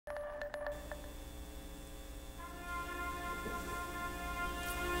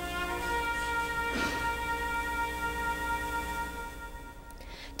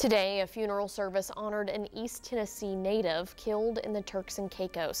Today, a funeral service honored an East Tennessee native killed in the Turks and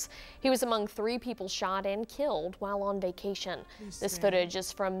Caicos. He was among 3 people shot and killed while on vacation. This footage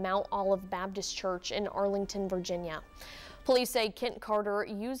is from Mount Olive Baptist Church in Arlington, Virginia. Police say Kent Carter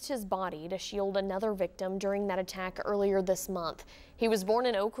used his body to shield another victim during that attack earlier this month. He was born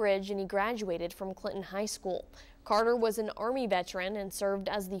in Oak Ridge and he graduated from Clinton High School. Carter was an Army veteran and served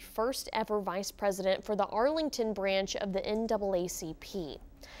as the first ever vice president for the Arlington branch of the NAACP.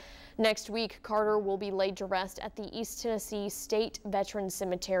 Next week, Carter will be laid to rest at the East Tennessee State Veterans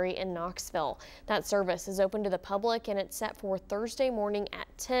Cemetery in Knoxville. That service is open to the public and it's set for Thursday morning at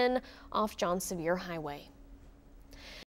 10 off John Sevier Highway.